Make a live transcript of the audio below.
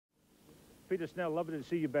Peter Snell, lovely to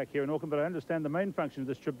see you back here in Auckland, but I understand the main function of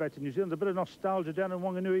this trip back to New Zealand is a bit of nostalgia down in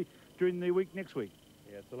Wanganui during the week next week.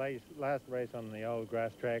 Yeah, it's the last race on the old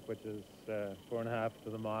grass track, which is 4.5 to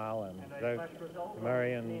the mile, and so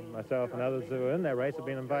Murray and myself and others who were in that race have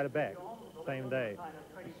been invited back same day.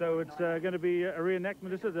 So it's going to be a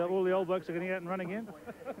reenactment, is it? All the old blokes are going to get out and run again?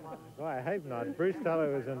 Well, I hope not. Bruce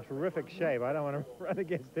Tulloh is in terrific shape. I don't want to run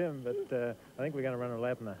against him, but I think we're going to run a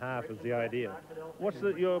lap and a half is the idea. What's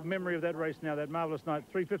your memory of that race now, that marvellous night?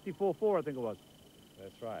 3:54.4, I think it was.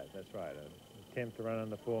 That's right, that's right. An attempt to run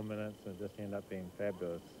under 4 minutes and just end up being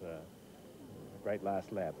fabulous. A great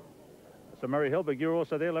last lap. So Murray Helbig, you're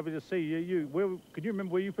also there. Lovely to see you. Could you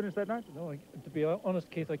remember where you finished that night? No, to be honest,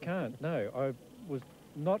 Keith, I can't. No, I was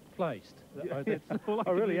not placed. That's all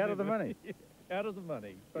oh, really? Out of the money? Out of the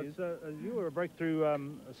money. But you were a breakthrough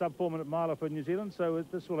sub-4 minute miler for New Zealand, so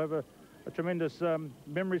this will have a tremendous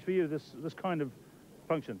memories for you, this kind of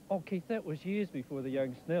function. Oh, Keith, that was years before the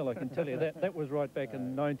young Snell, I can tell you. That was right back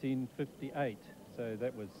in 1958. So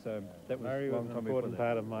that was Murray a long was time an important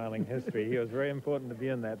part of miling history. He was very important to be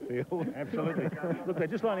in that field. Absolutely. Look, they're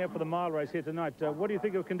just lining up for the mile race here tonight. What do you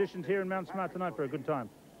think of conditions here in Mount Smart tonight for a good time?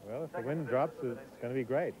 Well, if the wind drops, it's going to be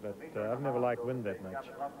great, but I've never liked wind that much.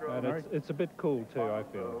 And it's a bit cool too, I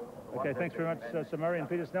feel. Okay, thanks very much, Sir Murray and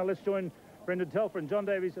Peter Snell. Let's join Brendan Telfer and John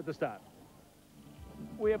Davies at the start.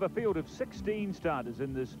 We have a field of 16 starters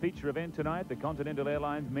in this feature event tonight. The Continental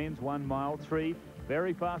Airlines men's 1 mile, 3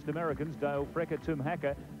 very fast Americans, Darryl Frerker, Tim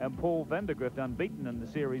Hacker and Paul Vandergrift, unbeaten in the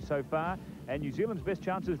series so far. And New Zealand's best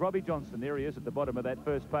chance is Robbie Johnston. There he is at the bottom of that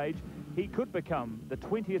first page. He could become the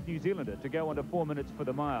 20th New Zealander to go under 4 minutes for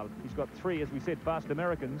the mile. He's got 3, as we said, fast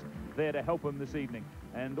Americans there to help him this evening.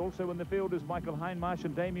 And also in the field is Michael Hindmarsh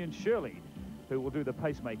and Damien Shirley, who will do the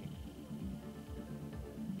pacemaking.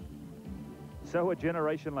 So a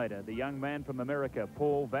generation later, the young man from America,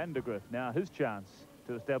 Paul Vandergrift, now his chance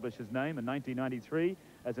to establish his name in 1993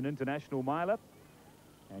 as an international miler.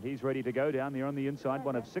 And he's ready to go down there on the inside,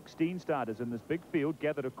 one of 16 starters in this big field,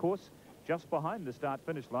 gathered, of course, just behind the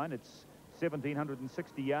start-finish line. It's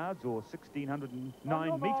 1,760 yards or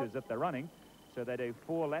 1,609 metres if they're running. So they do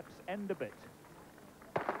 4 laps and a bit.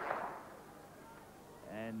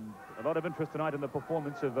 And a lot of interest tonight in the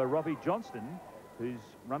performance of Robbie Johnston, who's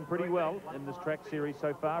run pretty well in this track series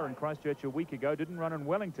so far. In Christchurch a week ago, didn't run in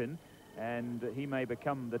Wellington, and he may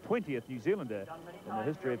become the 20th New Zealander in the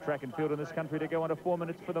history of track and field in this country to go under 4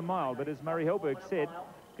 minutes for the mile. But as Murray Helberg said,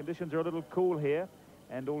 conditions are a little cool here,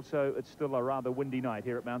 and also it's still a rather windy night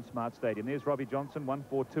here at Mount Smart Stadium. There's Robbie Johnston,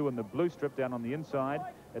 142 in the blue strip down on the inside.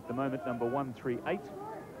 At the moment, number 138.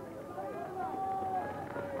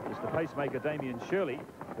 It's the pacemaker Damien Shirley,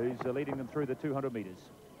 who's leading them through the 200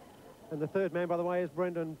 metres. And the third man, by the way, is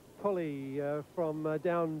Brendan Pulley from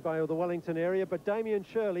down by the Wellington area. But Damien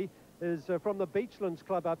Shirley is from the Beachlands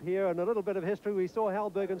Club up here. And a little bit of history, we saw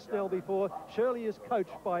Halberg and Snell before. Shirley is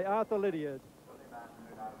coached by Arthur Lydiard.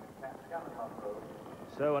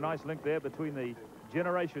 So a nice link there between the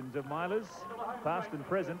generations of milers, past and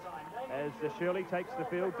present, as Shirley takes the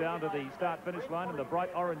field down to the start-finish line. And the bright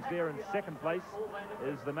orange there in second place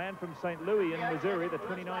is the man from St. Louis in Missouri, the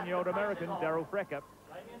 29-year-old American, Darryl Frerker.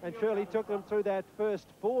 And Shirley took them through that first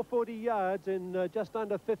 440 yards in just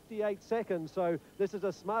under 58 seconds. So this is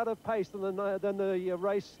a smarter pace than the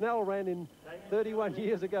race Snell ran in 31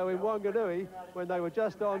 years ago in Wanganui, when they were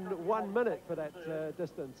just on 1 minute for that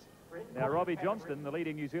distance. Now, Robbie Johnston, the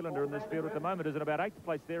leading New Zealander in this field at the moment, is in about 8th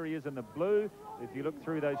place. There he is in the blue. If you look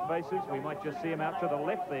through those faces, we might just see him out to the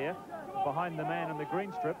left there, behind the man in the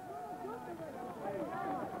green strip.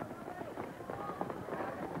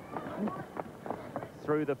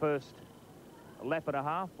 Through the first lap and a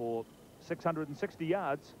half, or 660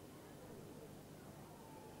 yards.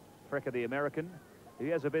 Frerker, the American, he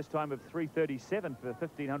has a best time of 3:37 for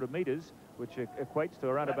 1,500 metres, which equates to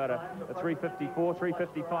around about a 3:54,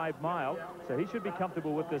 3:55 mile. So he should be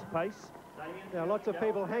comfortable with this pace. Now, lots of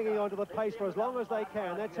people hanging on to the pace for as long as they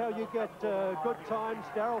can. That's how you get good times.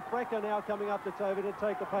 Darryl Frerker now coming up to Toby to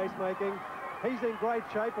take the pacemaking. He's in great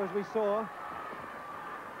shape, as we saw.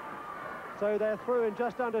 So they're through in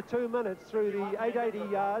just under 2 minutes through the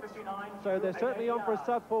 880 yards. So they're certainly on for a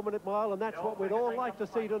sub-4 minute mile, and that's what we'd all like to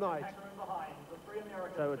see tonight.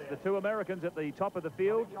 So it's the 2 Americans at the top of the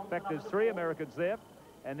field. In fact, there's 3 Americans there.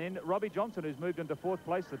 And then Robbie Johnston, who's moved into 4th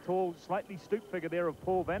place, the tall, slightly stooped figure there of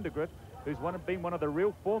Paul Vandergrift, who's been one of the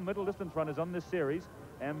real 4 middle distance runners on this series.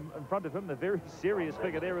 And in front of him, the very serious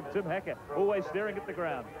figure there of Tim Hacker, always staring at the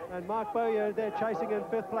ground. And Mark Bowyer there chasing in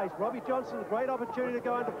 5th place. Robbie Johnston, great opportunity to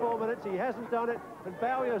go under 4 minutes. He hasn't done it. And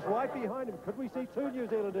Bowyer's right behind him. Could we see 2 New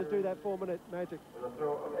Zealanders do that 4-minute magic? With a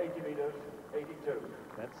throw of 80 metres, 82.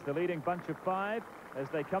 That's the leading bunch of 5 as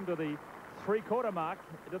they come to the 3/4 mark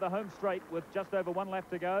to the home straight with just over 1 lap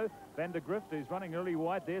to go. Vandergrift, who's running early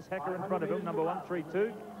wide. There's Hacker in front of him, number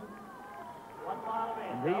 132.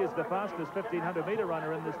 And he is the fastest 1,500-metre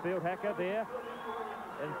runner in this field. Hacker there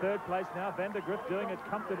in 3rd place now. Vandergrift doing it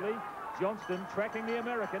comfortably. Johnston tracking the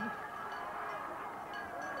American.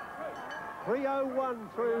 3:01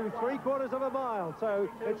 through 3/4 of a mile, so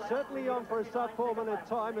it's certainly on for a sub-4-minute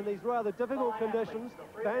time in these rather difficult conditions.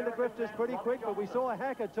 Vandergrift is pretty quick, but we saw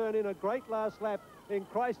Hacker turn in a great last lap in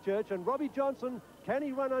Christchurch. And Robbie Johnston, can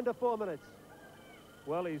he run under 4 minutes?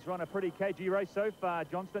 Well, he's run a pretty cagey race so far,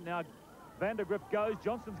 Johnston. Now Vandergrift goes.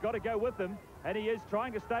 Johnston's got to go with him, and he is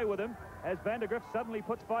trying to stay with him as Vandergrift suddenly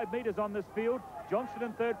puts 5 metres on this field. Johnston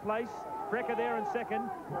in 3rd place. Frerker there in 2nd.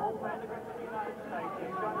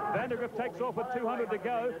 Vandergrift takes off with 200 to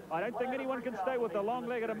go. I don't think anyone can stay with the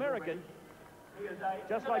long-legged American,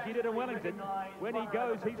 just like he did in Wellington. When he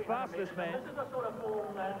goes, he's fastest man. This is the sort of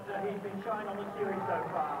form that he's been showing on the series so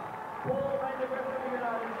far. Paul Vandergrift of the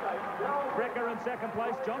United States. Frerker in 2nd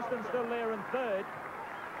place. Johnston still there in 3rd.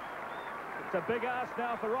 It's a big ask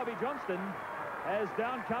now for Robbie Johnston as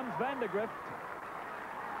down comes Vandergrift.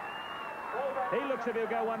 He looks if he'll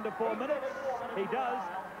go under 4 minutes. He does.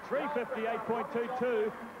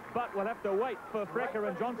 3:58.22. But we'll have to wait for Frerker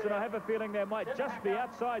and Johnston. I have a feeling they might just be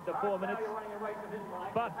outside the 4 minutes.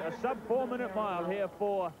 But a sub-4-minute mile here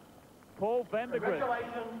for Paul Vandergrift.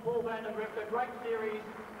 Congratulations, Paul Vandergrift. A great series.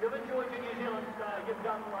 You've enjoyed your New Zealand. You've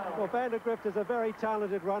done well. Well, Vandergrift is a very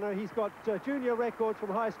talented runner. He's got junior records from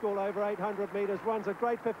high school over 800 metres, runs a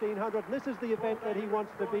great 1,500, and this is the event that he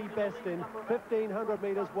wants to be best in, 1,500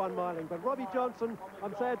 metres, 1 miling. But Robbie Johnston,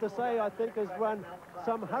 I'm sad to say, I think has run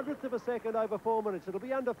some hundredth of a second over 4 minutes. It'll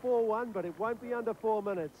be under 4:1, but it won't be under 4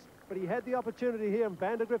 minutes. But he had the opportunity here, and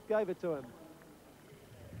Vandergrift gave it to him.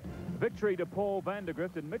 Victory to Paul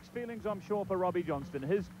Vandergrift, and mixed feelings, I'm sure, for Robbie Johnston.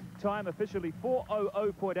 His time officially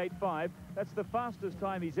 4:00.85. That's the fastest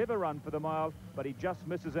time he's ever run for the mile, but he just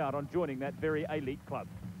misses out on joining that very elite club.